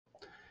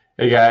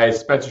Hey guys,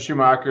 Spencer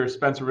Schumacher,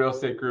 Spencer Real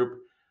Estate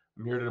Group.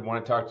 I'm here to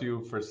want to talk to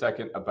you for a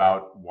second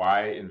about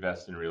why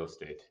invest in real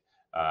estate.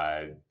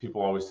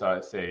 People always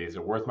say, is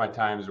it worth my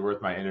time? Is it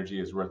worth my energy?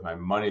 Is it worth my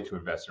money to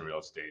invest in real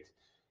estate?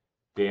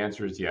 The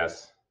answer is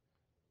yes.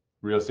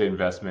 Real estate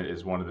investment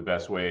is one of the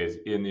best ways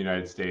in the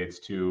United States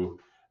to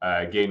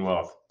gain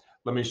wealth.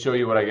 Let me show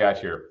you what I got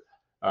here.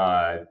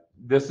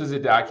 This is a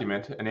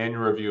document, an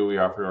annual review we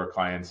offer to our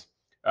clients,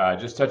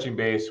 just touching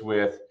base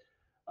with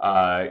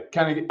kind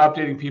of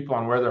updating people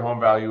on where their home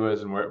value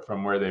is and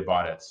from where they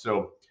bought it.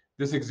 So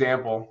this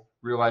example,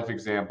 real life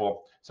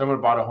example,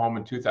 someone bought a home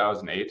in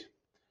 2008.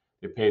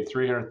 They paid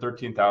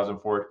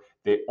 $313,000 for it.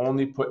 They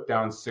only put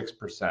down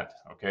 6%.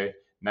 Okay,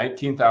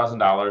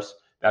 $19,000.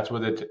 That's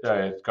what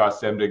it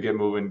cost them to get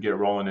moving, get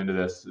rolling into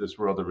this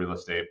world of real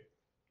estate.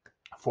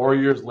 4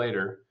 years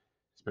later,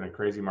 it's been a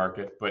crazy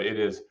market, but it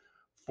is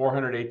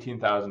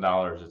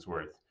 $418,000 it's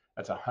worth.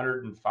 That's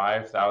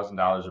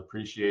 $105,000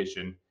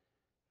 appreciation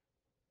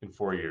in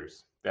 4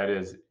 years. That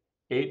is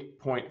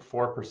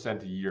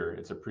 8.4% a year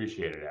it's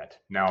appreciated at.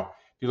 Now,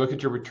 if you look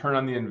at your return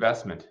on the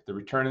investment, your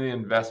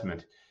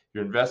investment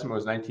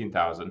was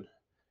 19,000.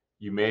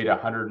 You made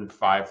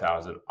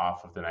 105,000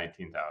 off of the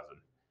 19,000.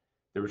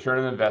 The return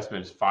on the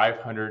investment is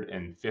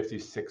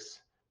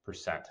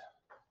 556%.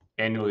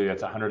 Annually,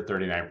 that's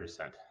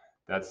 139%.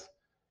 That's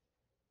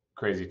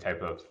crazy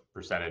type of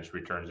percentage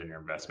returns in your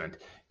investment.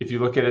 If you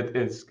look at it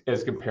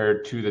as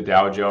compared to the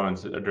Dow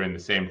Jones during the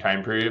same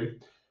time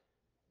period,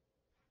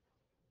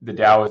 the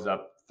Dow is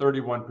up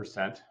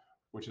 31%,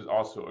 which is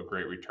also a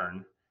great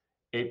return,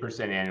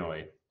 8%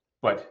 annually.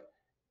 But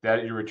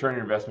that your return on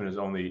your investment is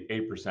only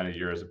 8% a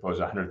year as opposed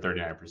to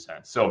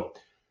 139%. So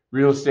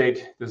real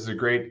estate, this is a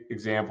great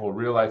example,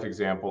 real life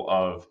example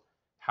of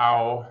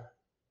how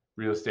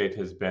real estate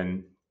has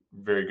been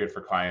very good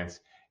for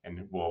clients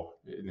and will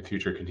in the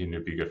future continue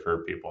to be good for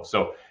people.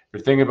 So if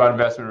you're thinking about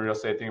investment in real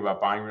estate, thinking about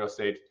buying real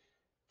estate,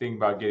 thinking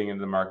about getting into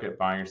the market,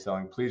 buying or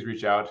selling, please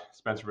reach out.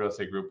 Spencer Real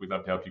Estate Group, we'd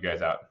love to help you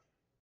guys out.